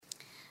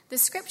The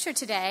scripture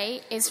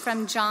today is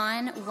from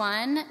John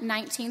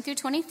 1:19 through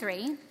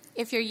 23.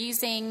 If you're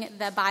using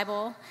the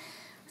Bible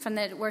from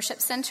the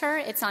worship center,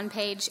 it's on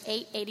page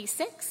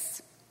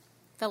 886,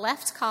 the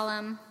left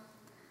column,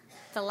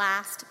 the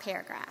last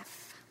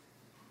paragraph.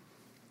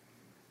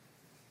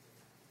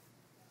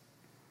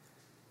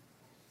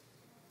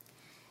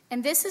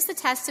 And this is the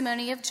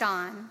testimony of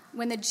John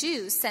when the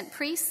Jews sent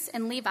priests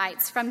and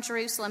Levites from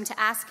Jerusalem to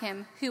ask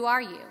him, "Who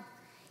are you?"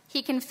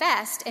 He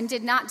confessed and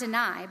did not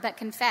deny, but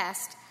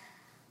confessed,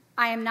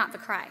 "I am not the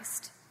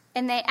Christ."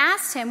 And they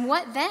asked him,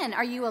 "What then?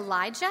 Are you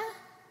Elijah?"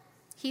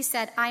 He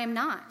said, "I am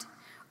not."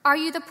 "Are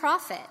you the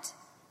prophet?"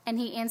 And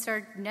he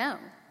answered, "No."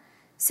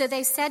 So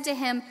they said to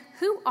him,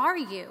 "Who are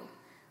you?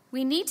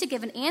 We need to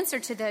give an answer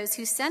to those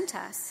who sent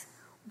us.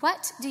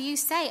 What do you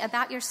say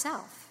about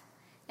yourself?"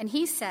 And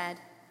he said,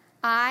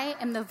 "I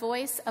am the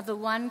voice of the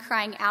one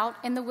crying out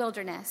in the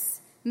wilderness,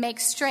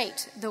 'Make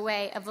straight the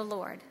way of the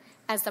Lord,'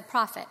 as the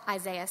prophet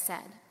Isaiah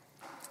said."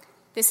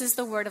 This is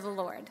the word of the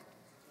Lord.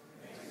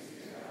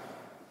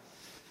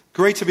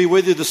 Great to be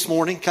with you this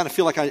morning. Kind of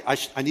feel like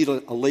I need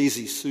a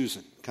lazy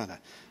Susan, kind of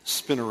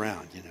spin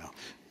around,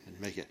 and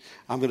make it.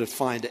 I'm going to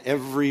find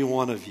every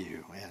one of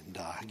you and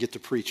get to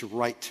preach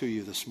right to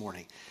you this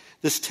morning.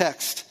 This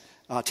text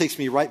takes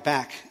me right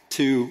back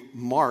to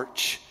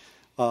March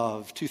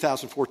of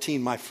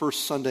 2014. My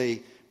first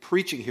Sunday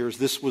preaching here,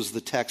 this was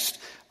the text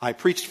I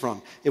preached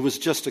from. It was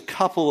just a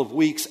couple of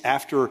weeks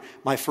after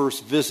my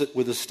first visit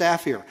with the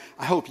staff here.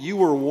 I hope you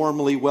were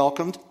warmly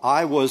welcomed.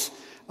 I was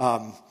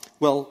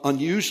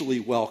unusually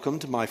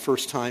welcomed my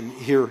first time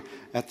here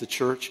at the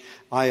church.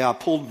 I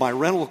pulled my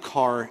rental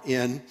car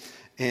in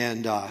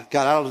and got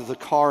out of the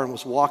car and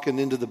was walking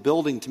into the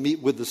building to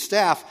meet with the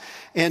staff.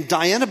 And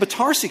Diana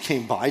Batarsi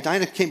came by.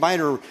 Diana came by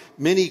in her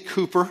Mini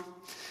Cooper.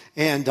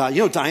 And,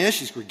 Diana,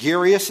 she's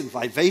gregarious and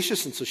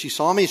vivacious. And so she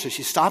saw me. So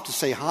she stopped to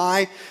say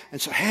hi.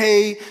 And so,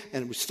 hey,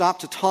 and we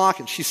stopped to talk.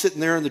 And she's sitting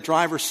there in the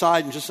driver's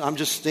side and I'm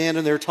just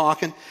standing there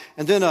talking.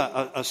 And then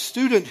a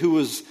student who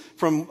was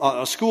from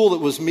a school that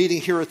was meeting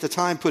here at the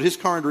time put his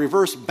car into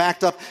reverse,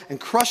 backed up and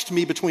crushed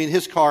me between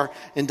his car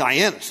and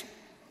Diana's.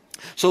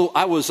 So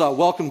I was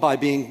welcomed by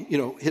being,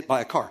 hit by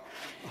a car.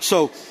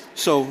 So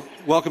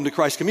welcome to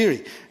Christ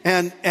Community.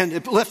 And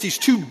it left these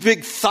two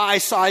big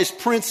thigh-sized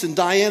prints in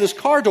Diana's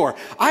car door.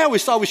 I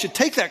always thought we should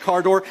take that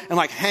car door and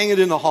hang it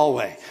in the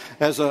hallway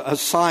as a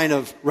sign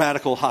of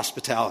radical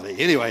hospitality.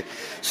 Anyway,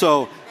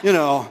 so,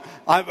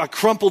 I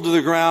crumpled to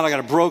the ground. I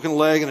got a broken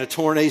leg and a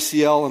torn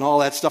ACL and all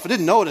that stuff. I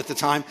didn't know it at the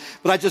time,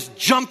 but I just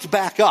jumped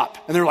back up.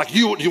 And they're like, do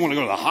you want to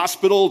go to the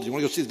hospital? Do you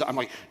want to go see the doctor? I'm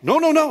like,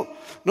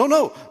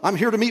 no. I'm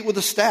here to meet with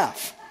the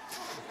staff,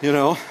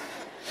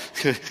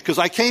 because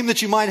I came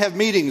that you might have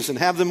meetings and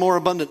have them more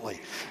abundantly.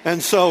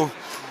 And so,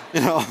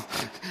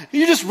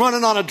 you're just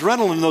running on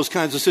adrenaline in those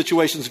kinds of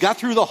situations. Got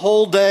through the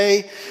whole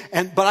day,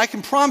 but I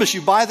can promise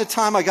you, by the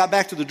time I got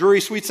back to the Drury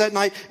Suites that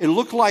night, it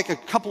looked like a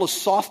couple of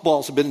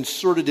softballs had been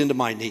inserted into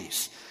my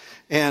knees.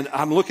 And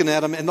I'm looking at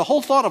them, and the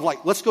whole thought of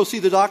let's go see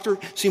the doctor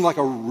seemed like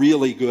a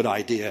really good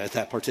idea at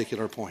that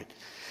particular point.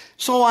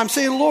 So I'm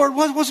saying, Lord,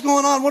 what's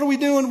going on? What are we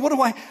doing?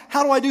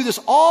 How do I do this?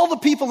 All the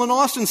people in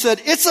Austin said,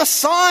 it's a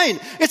sign.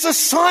 It's a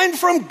sign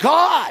from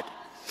God.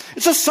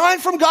 It's a sign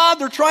from God.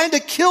 They're trying to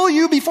kill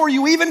you before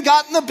you even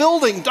got in the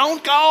building.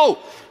 Don't go.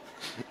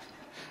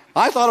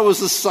 I thought it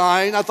was a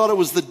sign. I thought it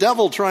was the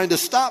devil trying to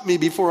stop me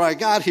before I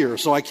got here.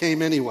 So I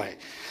came anyway.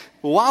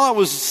 While I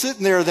was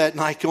sitting there that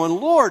night going,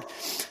 Lord,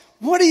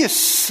 what are you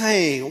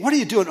saying? What are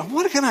you doing?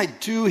 What can I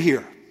do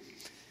here?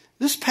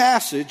 This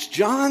passage,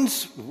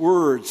 John's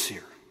words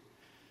here,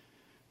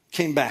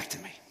 came back to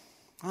me.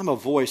 I'm a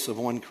voice of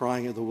one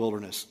crying in the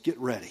wilderness. Get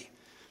ready.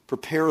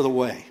 Prepare the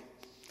way.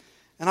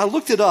 And I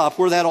looked it up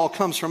where that all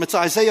comes from. It's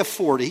Isaiah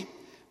 40,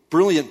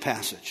 brilliant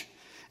passage.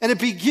 And it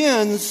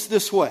begins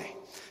this way.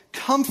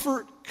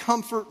 Comfort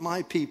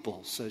my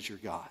people, says your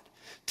God.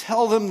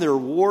 Tell them their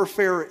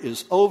warfare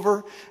is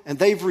over and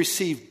they've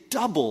received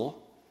double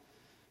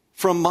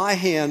from my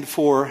hand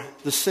for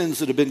the sins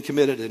that have been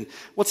committed. And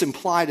what's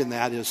implied in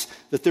that is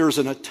that there's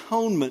an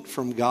atonement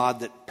from God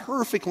that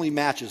perfectly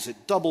matches.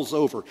 It doubles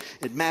over.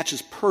 It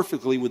matches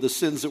perfectly with the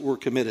sins that were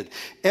committed.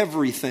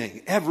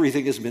 Everything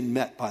has been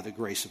met by the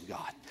grace of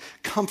God.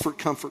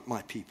 Comfort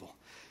my people.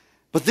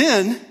 But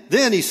then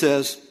he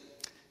says,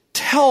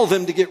 tell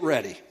them to get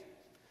ready.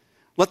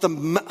 Let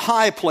the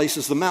high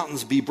places, the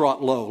mountains, be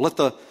brought low. Let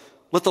the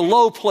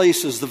low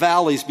places, the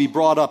valleys, be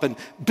brought up, and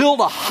build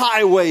a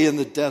highway in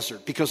the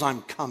desert, because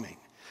I'm coming.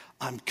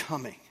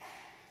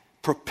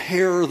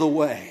 Prepare the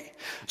way.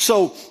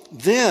 So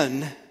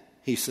then,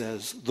 he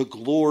says, the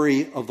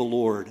glory of the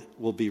Lord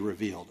will be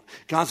revealed.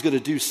 God's going to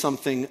do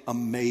something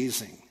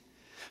amazing.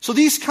 So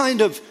these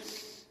kind of,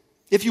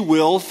 if you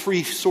will,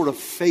 three sort of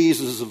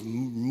phases of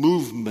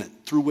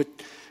movement through what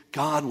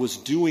God was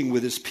doing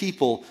with his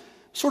people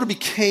sort of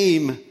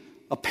became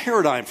a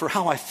paradigm for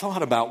how I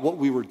thought about what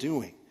we were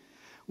doing.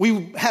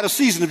 We had a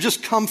season of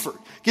just comfort.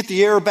 Get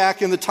the air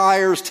back in the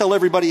tires. Tell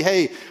everybody,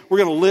 hey, we're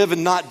going to live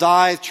and not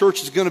die.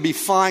 Church is going to be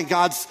fine.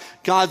 God's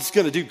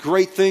going to do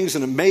great things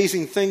and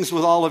amazing things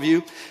with all of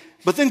you.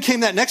 But then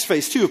came that next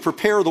phase too, of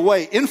prepare the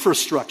way,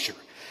 infrastructure.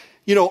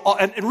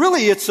 And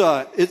really it's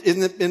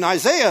in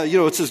Isaiah,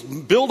 it says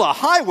build a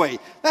highway.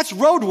 That's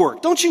road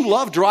work. Don't you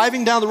love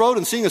driving down the road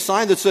and seeing a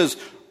sign that says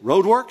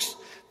road works?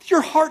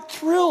 Your heart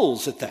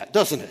thrills at that,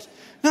 doesn't it?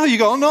 Now you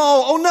go,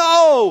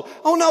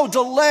 oh no,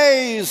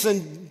 delays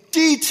and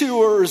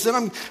detours,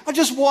 and I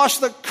just washed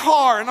the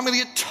car and I'm going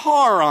to get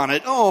tar on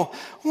it. Oh,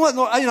 what?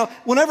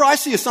 Whenever I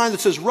see a sign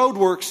that says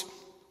roadworks,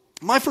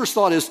 my first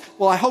thought is,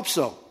 well, I hope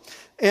so.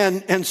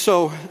 And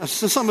so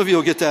some of you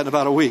will get that in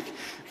about a week.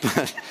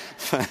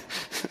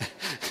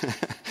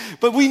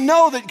 But we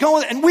know that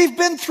and we've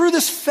been through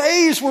this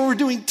phase where we're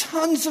doing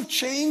tons of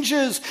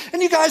changes,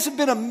 and you guys have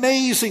been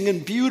amazing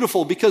and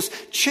beautiful because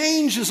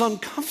change is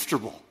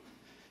uncomfortable.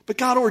 But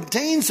God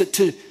ordains it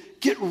to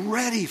get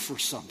ready for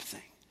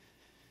something.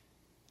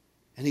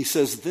 And he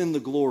says, then the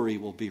glory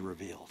will be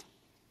revealed.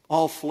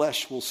 All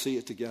flesh will see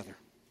it together.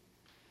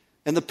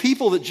 And the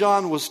people that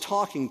John was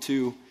talking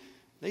to,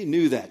 they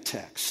knew that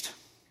text.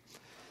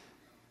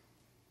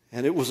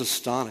 And it was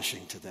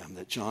astonishing to them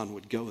that John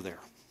would go there.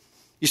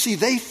 You see,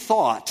 they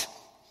thought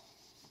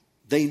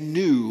they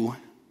knew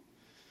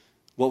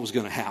what was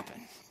going to happen.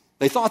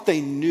 They thought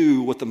they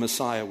knew what the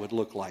Messiah would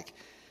look like.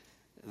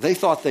 They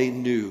thought they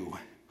knew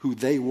who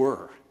they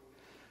were.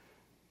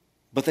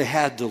 But they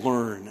had to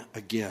learn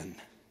again.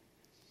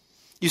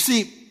 You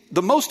see,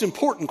 the most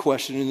important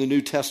question in the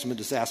New Testament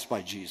is asked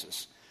by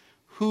Jesus.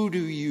 Who do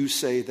you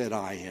say that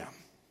I am?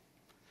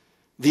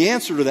 The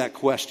answer to that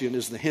question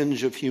is the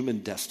hinge of human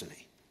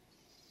destiny.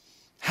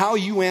 How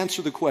you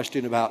answer the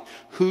question about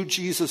who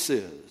Jesus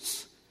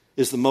is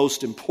the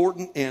most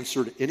important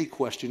answer to any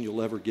question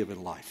you'll ever give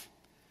in life.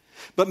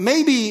 But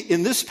maybe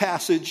in this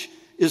passage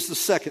is the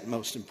second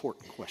most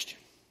important question.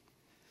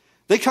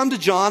 They come to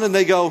John and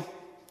they go,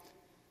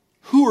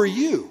 who are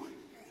you?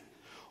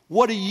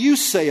 What do you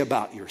say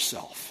about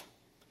yourself?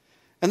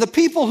 And the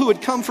people who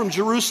had come from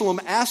Jerusalem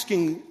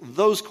asking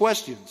those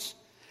questions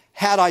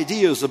had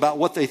ideas about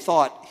what they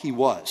thought he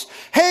was.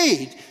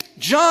 Hey,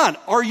 John,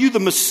 are you the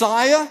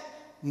Messiah?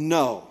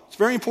 No. It's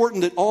very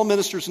important that all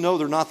ministers know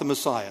they're not the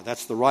Messiah.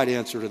 That's the right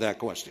answer to that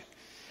question.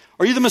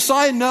 Are you the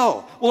Messiah?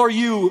 No. Well, are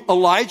you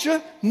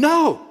Elijah?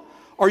 No.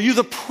 Are you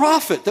the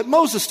prophet that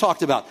Moses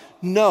talked about?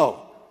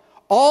 No.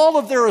 All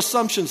of their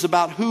assumptions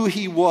about who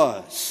he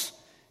was,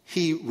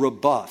 he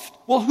rebuffed.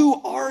 Well,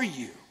 who are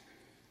you?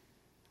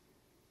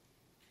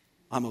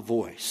 I'm a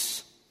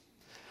voice.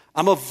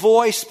 I'm a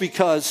voice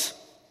because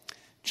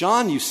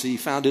John, you see,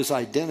 found his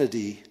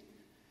identity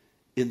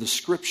in the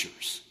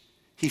scriptures.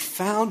 He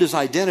found his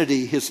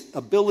identity, his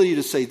ability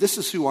to say, this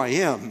is who I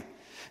am,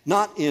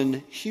 not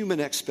in human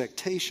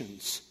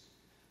expectations,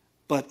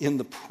 but in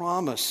the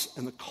promise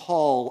and the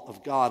call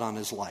of God on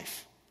his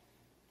life.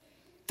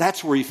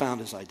 That's where he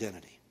found his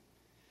identity.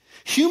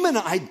 Human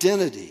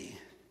identity,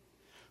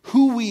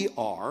 who we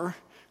are,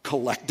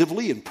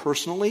 collectively and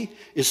personally,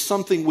 is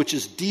something which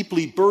is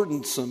deeply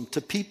burdensome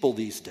to people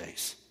these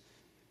days.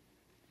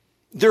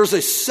 There's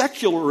a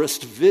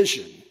secularist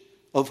vision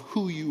of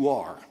who you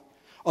are,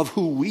 of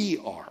who we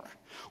are.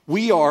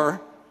 We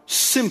are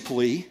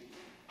simply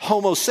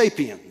Homo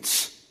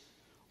sapiens,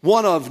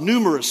 one of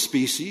numerous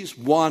species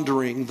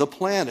wandering the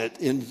planet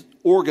in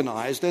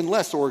organized and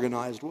less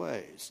organized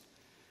ways.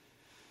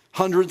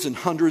 Hundreds and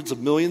hundreds of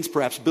millions,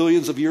 perhaps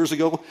billions of years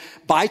ago,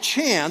 by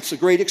chance, a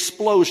great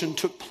explosion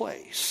took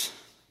place.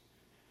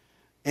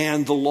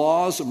 And the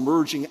laws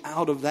emerging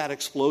out of that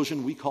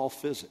explosion we call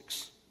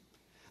physics.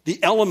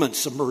 The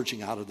elements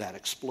emerging out of that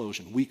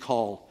explosion we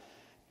call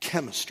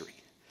chemistry.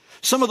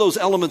 Some of those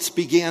elements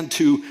began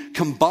to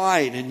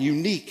combine in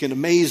unique and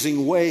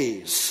amazing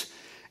ways.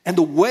 And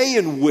the way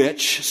in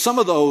which some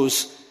of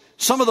those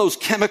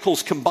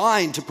chemicals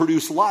combine to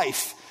produce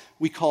life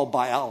we call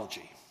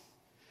biology.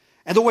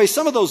 And the way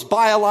some of those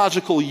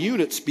biological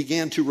units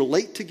began to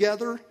relate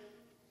together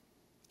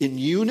in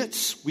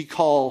units we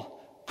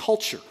call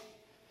culture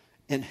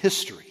and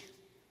history.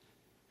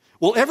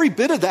 Well, every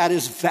bit of that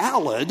is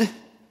valid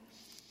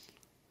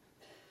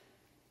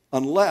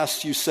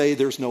unless you say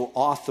there's no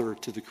author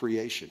to the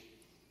creation.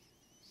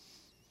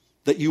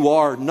 That you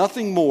are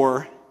nothing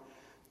more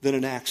than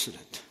an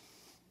accident.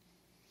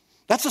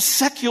 That's a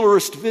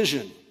secularist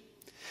vision.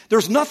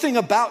 There's nothing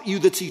about you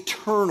that's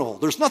eternal.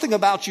 There's nothing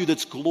about you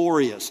that's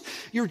glorious.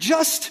 You're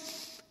just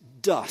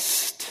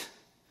dust.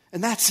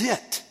 And that's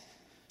it.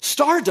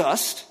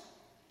 Stardust,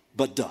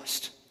 but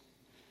dust.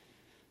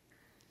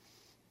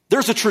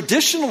 There's a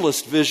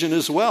traditionalist vision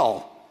as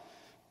well.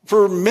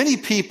 For many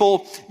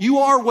people, you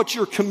are what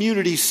your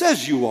community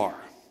says you are.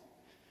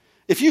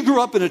 If you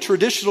grew up in a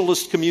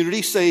traditionalist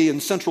community, say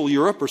in Central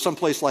Europe or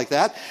someplace like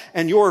that,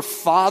 and your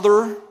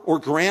father or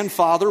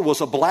grandfather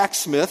was a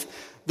blacksmith,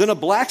 then a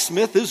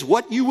blacksmith is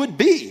what you would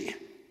be.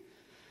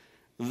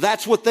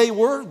 That's what they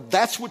were.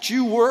 That's what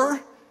you were.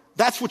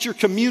 That's what your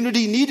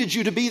community needed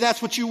you to be.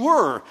 That's what you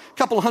were. A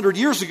couple of hundred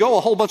years ago,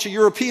 a whole bunch of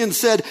Europeans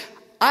said,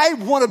 I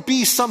want to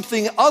be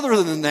something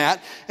other than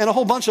that. And a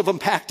whole bunch of them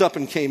packed up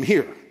and came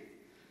here.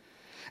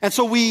 And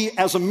so we,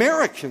 as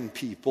American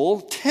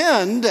people,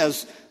 tend,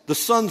 as the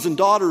sons and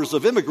daughters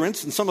of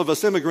immigrants, and some of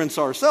us immigrants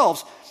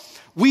ourselves,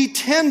 we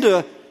tend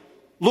to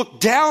look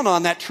down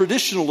on that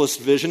traditionalist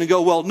vision and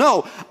go, well,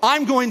 no,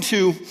 I'm going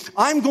to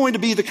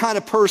be the kind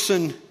of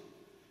person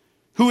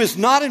who is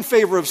not in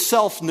favor of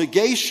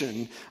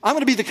self-negation. I'm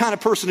going to be the kind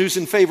of person who's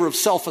in favor of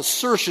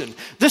self-assertion.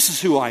 This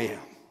is who I am.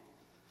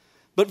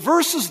 But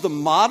versus the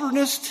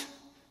modernist,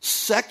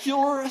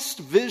 secularist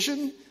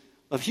vision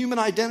of human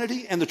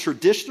identity and the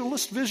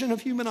traditionalist vision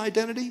of human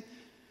identity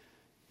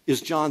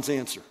is John's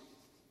answer.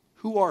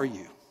 Who are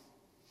you?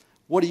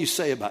 What do you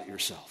say about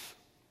yourself?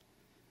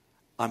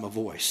 I'm a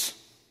voice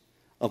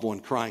of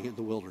one crying in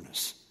the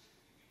wilderness.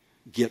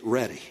 Get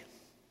ready.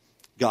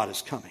 God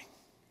is coming.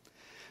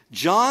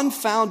 John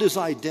found his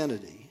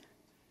identity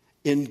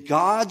in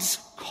God's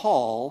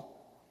call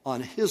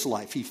on his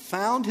life. He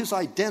found his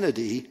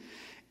identity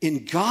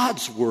in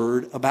God's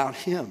word about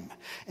him.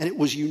 And it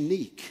was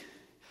unique.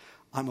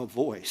 I'm a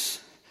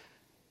voice,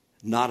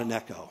 not an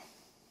echo.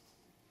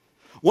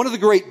 One of the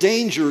great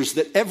dangers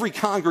that every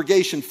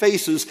congregation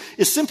faces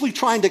is simply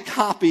trying to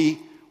copy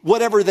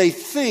whatever they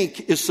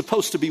think is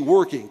supposed to be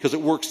working because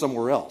it works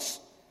somewhere else.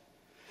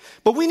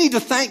 But we need to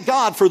thank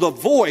God for the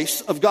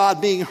voice of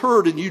God being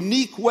heard in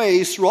unique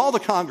ways through all the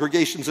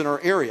congregations in our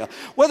area.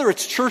 Whether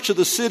it's Church of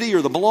the City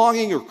or the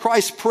Belonging or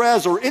Christ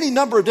Pres or any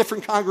number of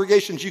different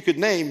congregations you could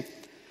name,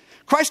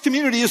 Christ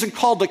Community isn't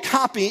called to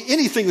copy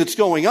anything that's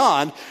going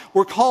on.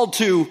 We're called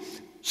to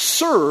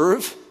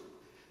serve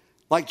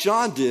like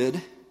John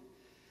did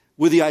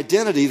with the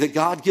identity that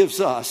God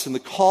gives us and the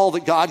call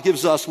that God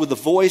gives us with the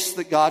voice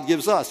that God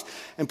gives us.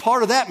 And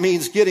part of that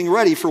means getting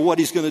ready for what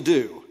he's going to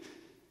do.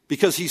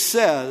 Because he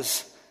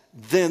says,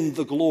 then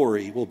the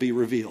glory will be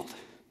revealed.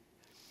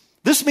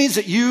 This means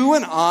that you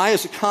and I,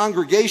 as a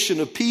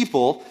congregation of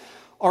people,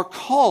 are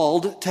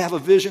called to have a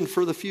vision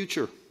for the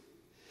future.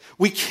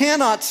 We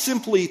cannot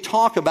simply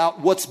talk about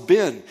what's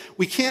been.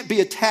 We can't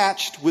be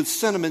attached with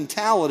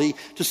sentimentality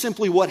to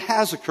simply what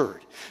has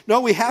occurred.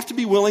 No, we have to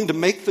be willing to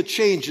make the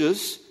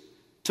changes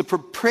to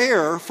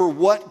prepare for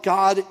what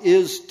God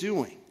is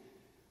doing.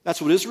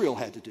 That's what Israel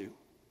had to do.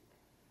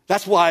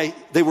 That's why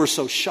they were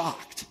so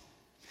shocked.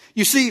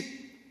 You see,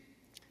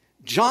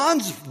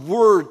 John's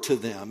word to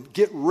them,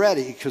 get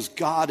ready because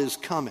God is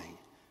coming,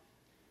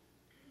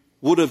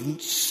 would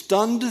have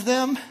stunned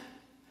them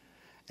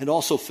and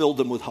also filled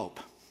them with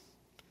hope.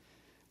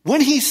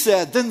 When he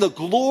said, then the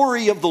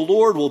glory of the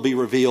Lord will be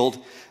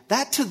revealed,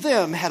 that to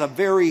them had a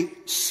very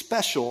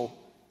special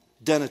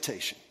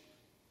denotation.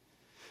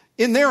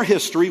 In their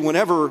history,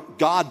 whenever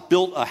God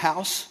built a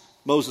house,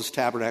 Moses'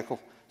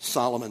 tabernacle,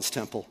 Solomon's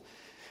temple,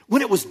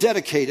 when it was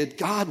dedicated,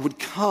 God would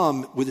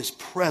come with his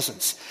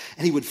presence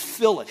and he would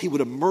fill it. He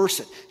would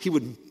immerse it. He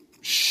would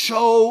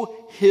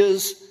show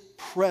his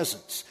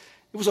presence.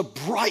 It was a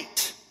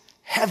bright,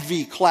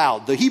 heavy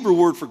cloud. The Hebrew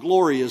word for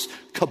glory is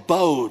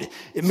kabod.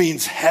 It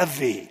means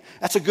heavy.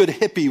 That's a good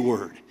hippie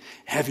word.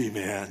 Heavy,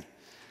 man.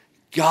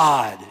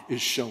 God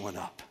is showing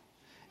up.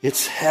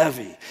 It's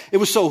heavy. It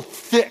was so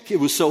thick, it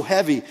was so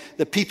heavy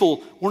that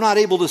people were not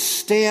able to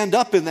stand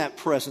up in that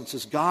presence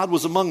as God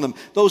was among them.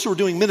 Those who were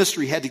doing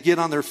ministry had to get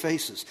on their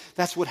faces.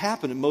 That's what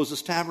happened in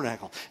Moses'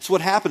 tabernacle. It's what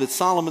happened at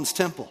Solomon's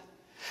temple.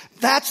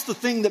 That's the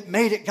thing that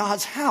made it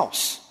God's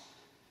house.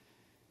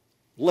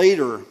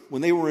 Later,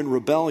 when they were in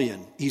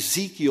rebellion,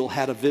 Ezekiel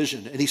had a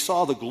vision and he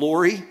saw the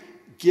glory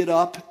get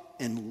up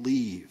and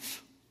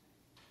leave.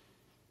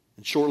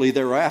 And shortly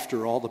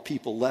thereafter, all the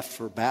people left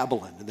for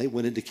Babylon and they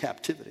went into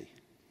captivity.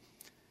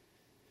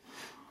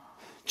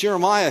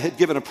 Jeremiah had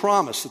given a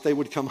promise that they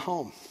would come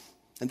home.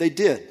 And they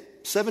did.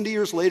 70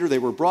 years later, they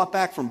were brought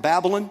back from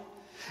Babylon.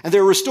 And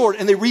they were restored.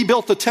 And they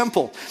rebuilt the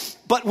temple.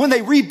 But when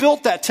they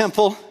rebuilt that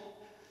temple,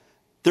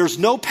 there's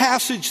no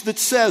passage that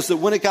says that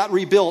when it got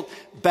rebuilt,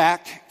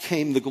 back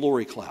came the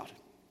glory cloud.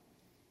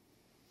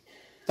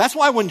 That's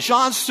why when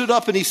John stood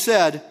up and he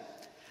said,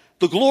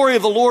 the glory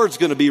of the Lord's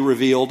going to be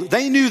revealed,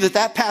 they knew that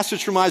that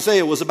passage from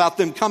Isaiah was about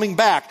them coming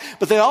back.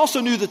 But they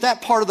also knew that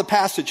that part of the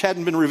passage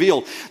hadn't been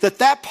revealed.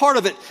 That part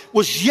of it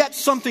was yet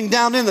something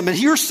down in them. And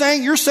you're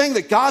saying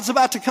that God's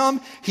about to come?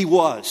 He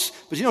was.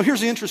 But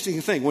here's the interesting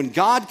thing. When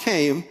God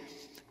came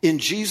in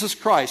Jesus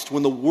Christ,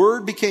 when the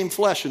Word became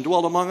flesh and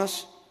dwelt among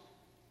us,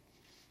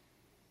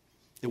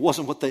 it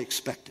wasn't what they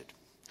expected.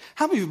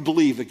 How many of you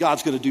believe that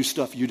God's going to do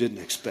stuff you didn't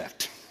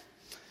expect?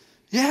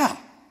 Yeah.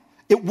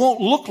 It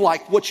won't look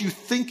like what you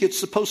think it's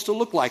supposed to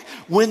look like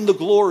when the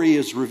glory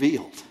is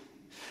revealed.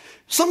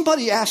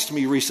 Somebody asked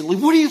me recently,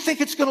 what do you think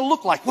it's going to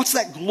look like? What's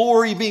that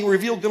glory being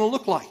revealed going to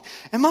look like?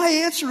 And my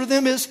answer to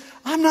them is,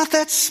 I'm not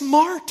that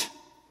smart.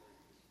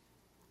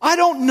 I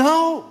don't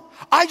know.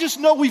 I just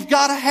know we've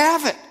got to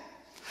have it.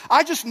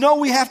 I just know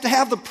we have to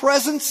have the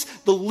presence,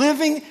 the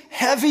living,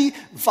 heavy,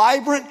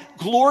 vibrant,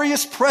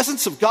 glorious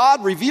presence of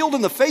God revealed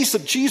in the face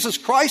of Jesus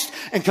Christ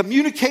and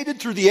communicated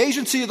through the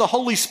agency of the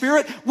Holy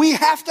Spirit. We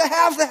have to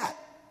have that.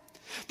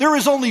 There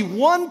is only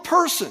one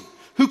person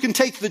who can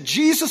take the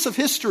Jesus of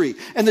history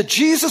and the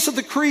Jesus of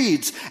the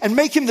creeds and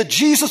make him the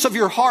Jesus of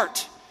your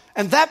heart.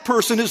 And that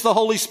person is the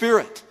Holy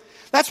Spirit.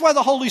 That's why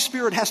the Holy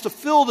Spirit has to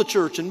fill the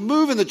church and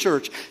move in the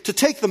church to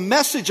take the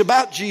message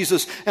about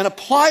Jesus and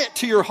apply it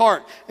to your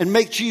heart and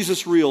make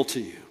Jesus real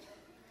to you.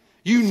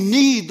 You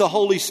need the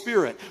Holy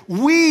Spirit.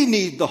 We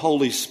need the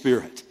Holy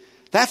Spirit.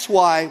 That's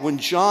why when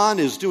John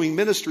is doing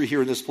ministry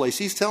here in this place,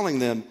 he's telling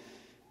them,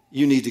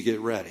 you need to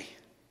get ready.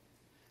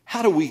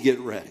 How do we get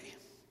ready?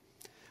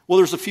 Well,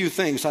 there's a few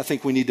things I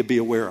think we need to be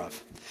aware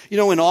of. You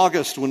know, in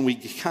August, when we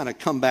kind of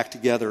come back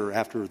together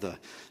after the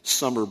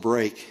summer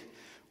break,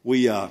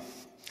 we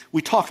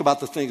talk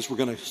about the things we're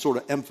going to sort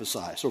of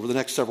emphasize over the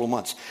next several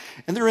months.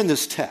 And they're in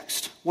this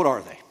text. What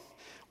are they?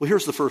 Well,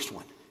 here's the first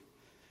one.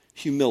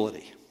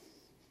 Humility.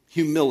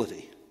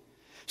 Humility.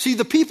 See,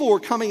 the people were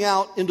coming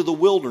out into the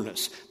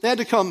wilderness. They had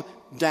to come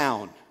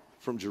down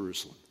from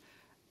Jerusalem,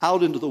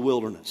 out into the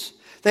wilderness.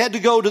 They had to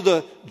go to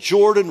the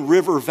Jordan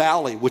River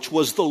Valley, which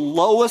was the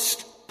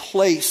lowest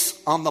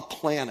place on the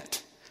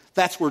planet.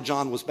 That's where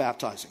John was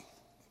baptizing.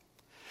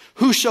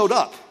 Who showed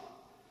up?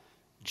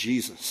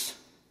 Jesus.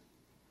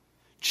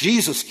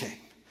 Jesus came.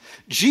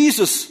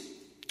 Jesus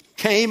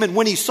came, and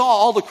when he saw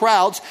all the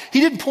crowds, he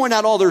didn't point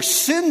out all their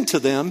sin to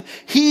them.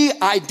 He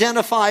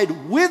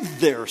identified with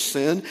their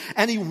sin,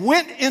 and he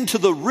went into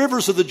the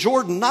rivers of the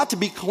Jordan not to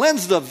be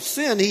cleansed of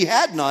sin, he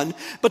had none,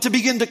 but to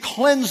begin to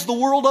cleanse the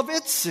world of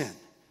its sin.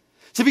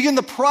 To begin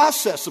the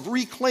process of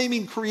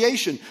reclaiming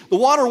creation. The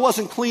water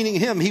wasn't cleaning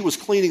him, he was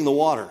cleaning the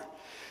water.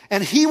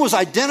 And he was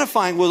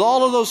identifying with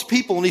all of those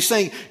people, and he's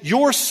saying,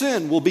 your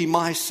sin will be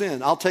my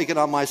sin. I'll take it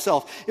on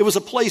myself. It was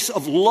a place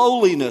of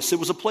lowliness. It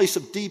was a place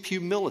of deep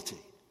humility.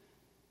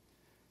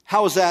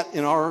 How is that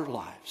in our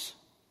lives?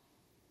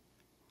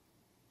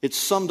 It's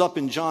summed up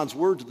in John's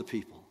word to the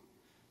people.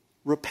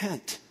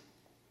 Repent.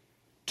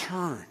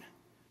 Turn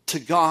to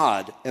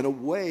God and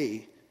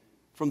away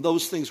from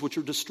those things which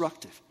are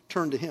destructive.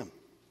 Turn to him.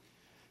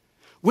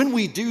 When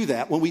we do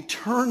that, when we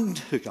turn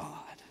to God,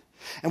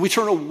 and we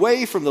turn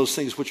away from those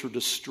things which are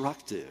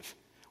destructive,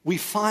 we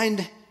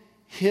find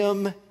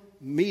him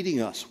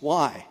meeting us.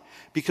 Why?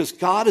 Because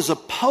God is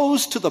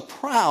opposed to the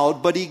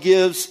proud, but he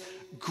gives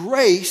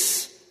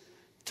grace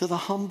to the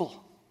humble.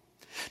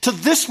 To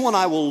this one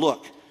I will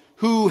look,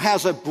 who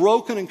has a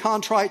broken and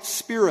contrite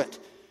spirit,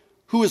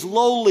 who is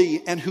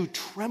lowly and who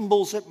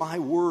trembles at my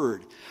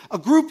word. A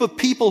group of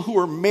people who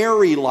are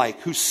Mary-like,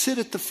 who sit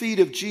at the feet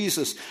of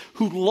Jesus,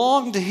 who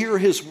long to hear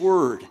his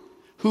word,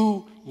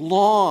 who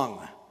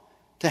long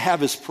to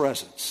have his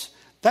presence.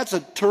 That's a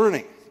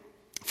turning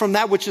from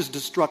that which is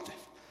destructive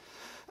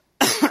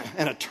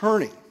and a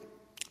turning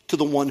to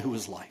the one who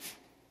is life.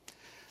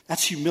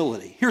 That's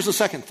humility. Here's the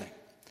second thing.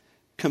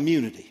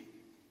 Community.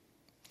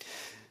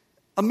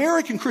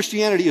 American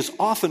Christianity is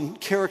often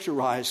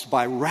characterized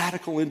by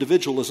radical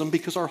individualism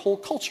because our whole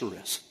culture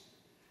is.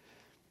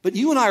 But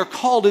you and I are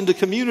called into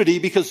community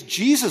because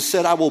Jesus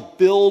said, I will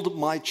build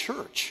my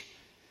church.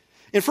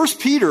 In 1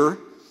 Peter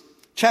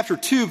chapter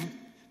 2,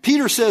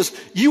 Peter says,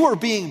 you are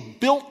being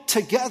built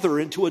together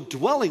into a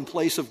dwelling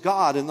place of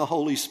God in the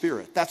Holy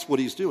Spirit. That's what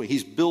he's doing.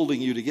 He's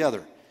building you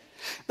together.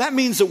 That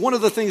means that one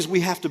of the things we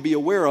have to be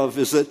aware of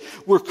is that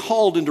we're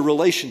called into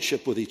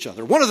relationship with each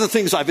other. One of the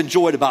things I've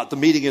enjoyed about the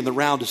meeting in the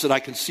round is that I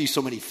can see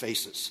so many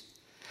faces.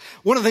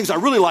 One of the things I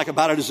really like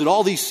about it is that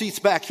all these seats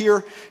back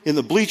here in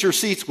the bleacher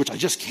seats, which I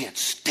just can't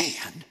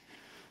stand.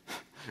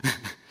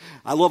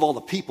 I love all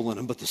the people in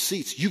them, but the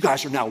seats, you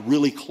guys are now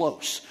really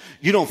close.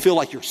 You don't feel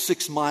like you're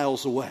 6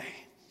 miles away.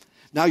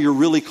 Now you're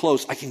really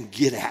close. I can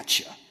get at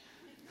you.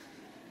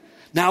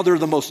 Now they're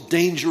the most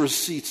dangerous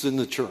seats in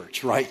the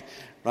church, right?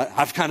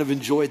 I've kind of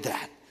enjoyed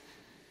that.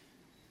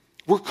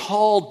 We're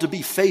called to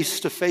be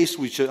face to face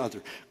with each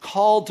other,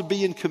 called to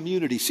be in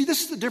community. See,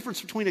 this is the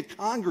difference between a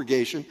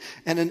congregation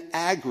and an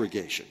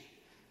aggregation.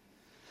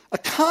 A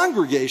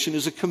congregation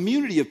is a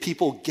community of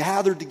people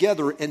gathered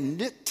together and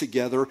knit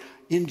together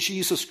in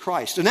Jesus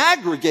Christ. An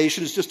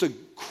aggregation is just a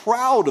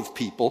crowd of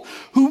people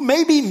who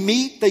maybe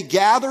meet, they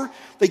gather.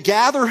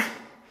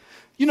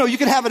 You know, you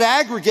could have an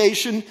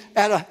aggregation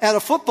at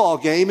a football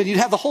game and you'd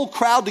have the whole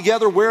crowd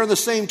together wearing the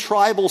same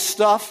tribal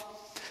stuff,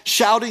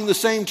 shouting the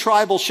same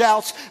tribal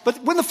shouts.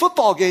 But when the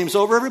football game's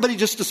over, everybody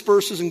just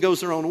disperses and goes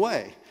their own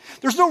way.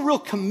 There's no real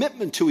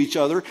commitment to each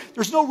other.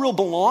 There's no real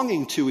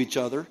belonging to each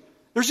other.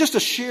 There's just a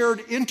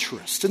shared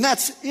interest, and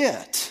that's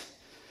it.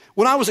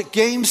 When I was at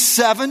Game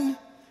 7,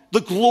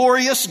 the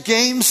glorious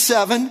Game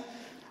 7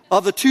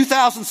 of the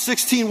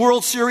 2016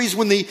 World Series,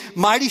 when the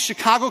mighty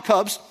Chicago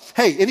Cubs,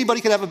 hey,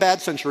 anybody can have a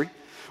bad century,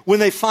 when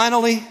they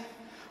finally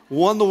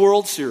won the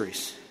World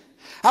Series.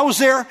 I was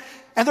there,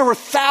 and there were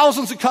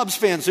thousands of Cubs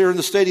fans there in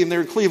the stadium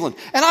there in Cleveland.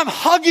 And I'm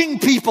hugging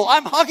people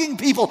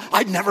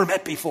I'd never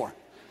met before,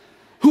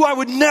 who I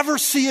would never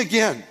see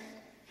again.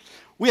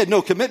 We had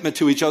no commitment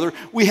to each other.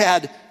 We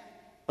had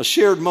a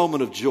shared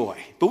moment of joy.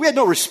 But we had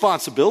no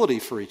responsibility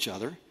for each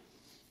other.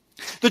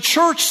 The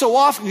church so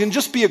often can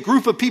just be a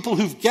group of people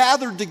who've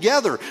gathered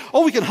together.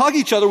 Oh, we can hug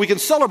each other, we can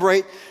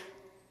celebrate,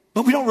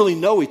 but we don't really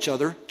know each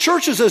other.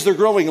 Churches, as they're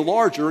growing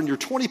larger, and you're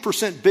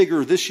 20%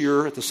 bigger this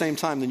year at the same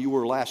time than you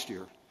were last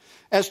year.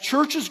 As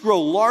churches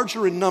grow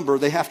larger in number,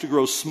 they have to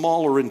grow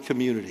smaller in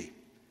community.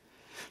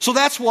 So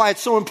that's why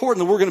it's so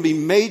important that we're going to be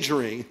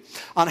majoring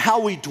on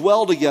how we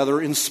dwell together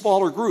in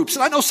smaller groups.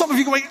 And I know some of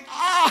you going,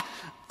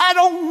 I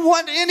don't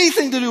want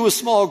anything to do with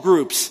small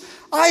groups.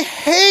 I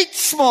hate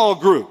small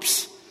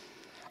groups.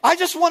 I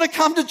just want to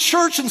come to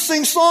church and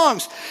sing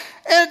songs.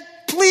 And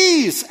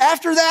please,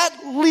 after that,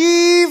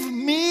 leave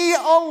me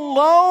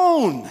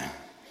alone.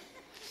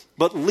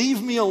 But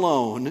leave me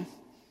alone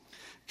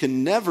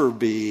can never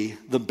be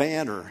the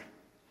banner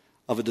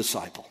of a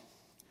disciple.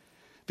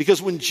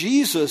 Because when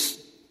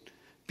Jesus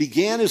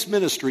began his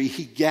ministry,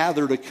 he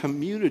gathered a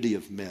community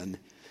of men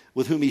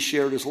with whom he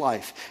shared his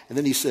life. And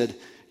then he said,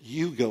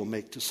 you go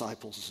make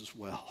disciples as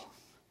well.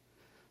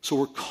 So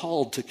we're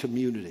called to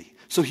community.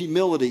 So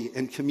humility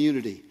and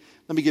community.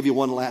 Let me give you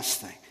one last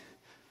thing.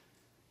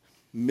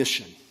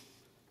 Mission.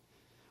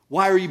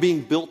 Why are you being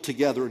built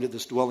together into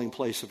this dwelling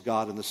place of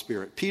God in the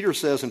Spirit? Peter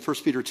says in 1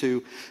 Peter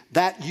 2,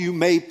 that you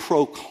may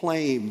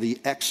proclaim the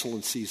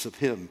excellencies of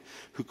him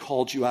who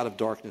called you out of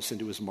darkness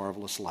into his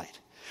marvelous light.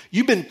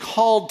 You've been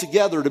called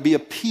together to be a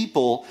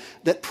people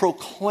that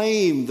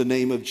proclaim the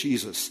name of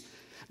Jesus.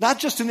 Not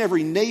just in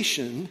every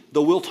nation,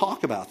 though we'll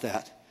talk about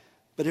that,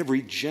 but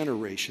every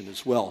generation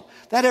as well.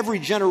 That every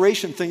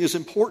generation thing is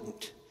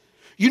important.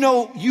 You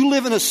know, you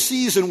live in a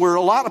season where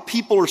a lot of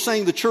people are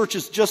saying the church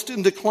is just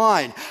in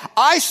decline.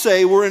 I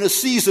say we're in a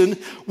season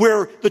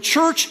where the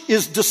church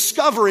is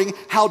discovering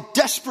how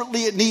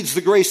desperately it needs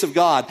the grace of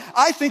God.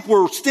 I think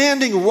we're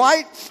standing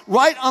right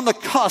on the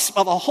cusp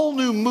of a whole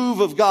new move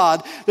of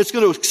God that's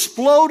going to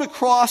explode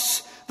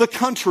across the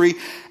country,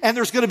 and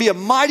there's going to be a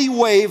mighty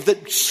wave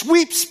that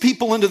sweeps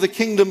people into the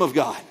kingdom of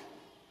God.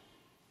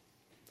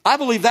 I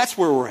believe that's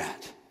where we're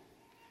at,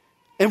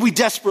 and we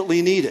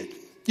desperately need it.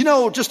 You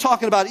know, just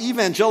talking about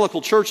evangelical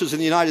churches in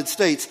the United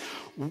States,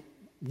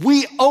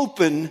 we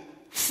open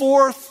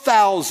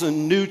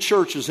 4,000 new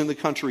churches in the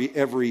country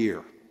every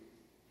year.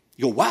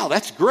 You go, wow,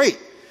 that's great.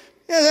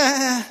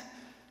 Yeah.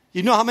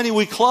 You know how many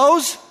we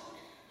close?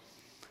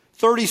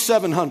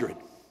 3,700.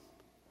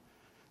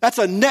 That's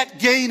a net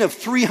gain of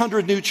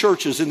 300 new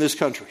churches in this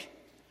country.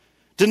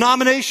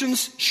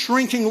 Denominations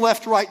shrinking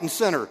left, right, and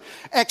center,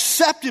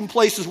 except in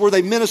places where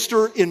they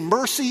minister in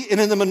mercy and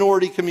in the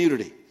minority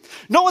community.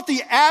 Know what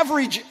the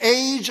average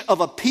age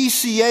of a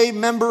PCA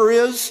member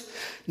is?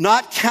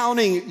 Not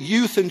counting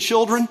youth and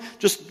children,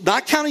 just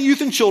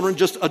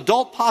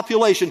adult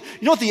population.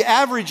 You know what the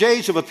average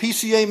age of a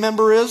PCA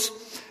member is?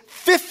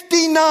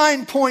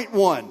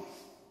 59.1.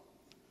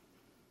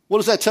 What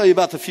does that tell you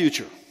about the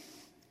future?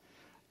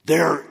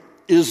 There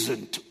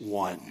isn't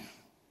one.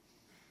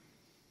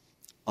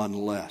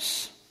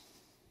 Unless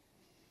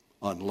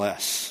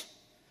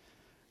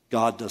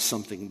God does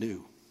something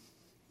new.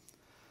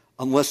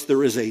 Unless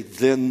there is a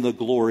then the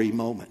glory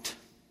moment.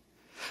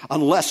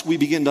 Unless we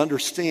begin to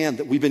understand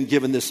that we've been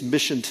given this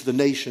mission to the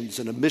nations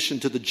and a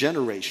mission to the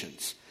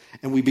generations,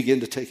 and we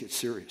begin to take it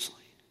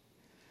seriously.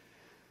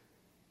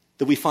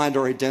 That we find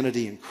our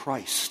identity in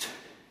Christ.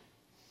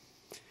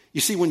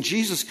 You see, when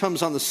Jesus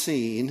comes on the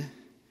scene,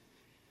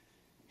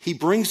 he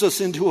brings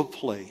us into a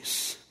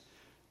place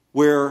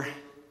where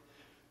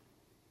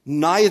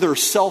neither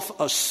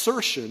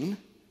self-assertion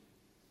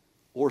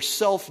or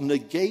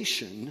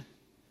self-negation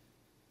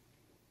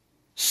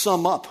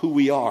sum up who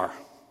we are.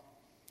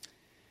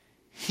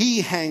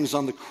 He hangs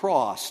on the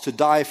cross to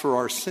die for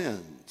our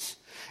sins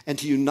and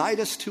to unite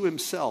us to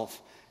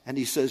himself. And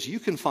he says, you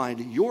can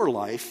find your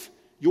life,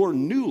 your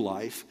new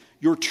life,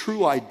 your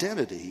true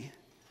identity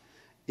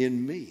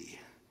in me.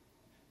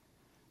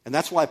 And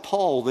that's why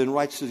Paul then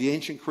writes to the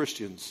ancient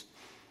Christians.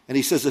 And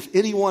he says, if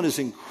anyone is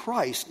in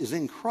Christ,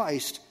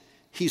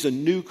 he's a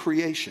new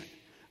creation.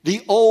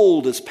 The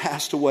old has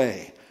passed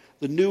away.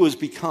 The new has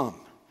become.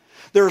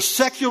 There are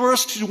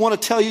secularists who want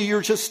to tell you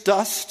you're just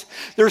dust.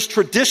 There's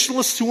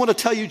traditionalists who want to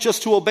tell you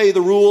just to obey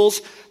the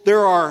rules.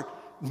 There are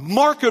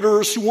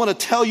marketers who want to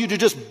tell you to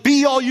just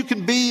be all you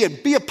can be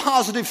and be a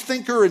positive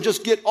thinker and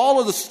just get all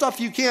of the stuff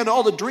you can,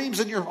 all the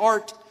dreams in your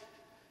heart.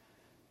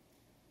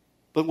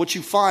 But what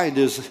you find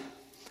is,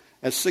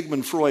 as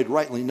Sigmund Freud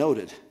rightly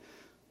noted,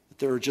 that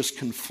there are just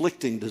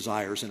conflicting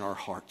desires in our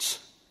hearts.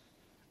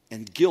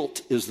 And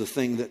guilt is the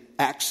thing that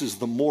acts as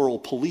the moral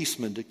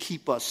policeman to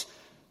keep us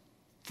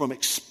from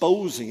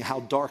exposing how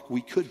dark we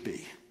could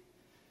be.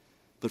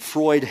 But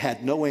Freud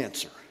had no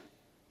answer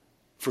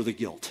for the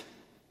guilt.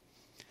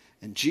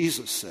 And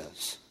Jesus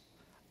says,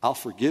 I'll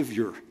forgive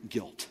your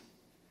guilt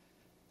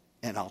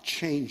and I'll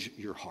change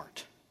your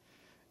heart.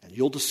 And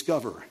you'll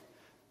discover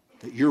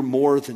that you're more than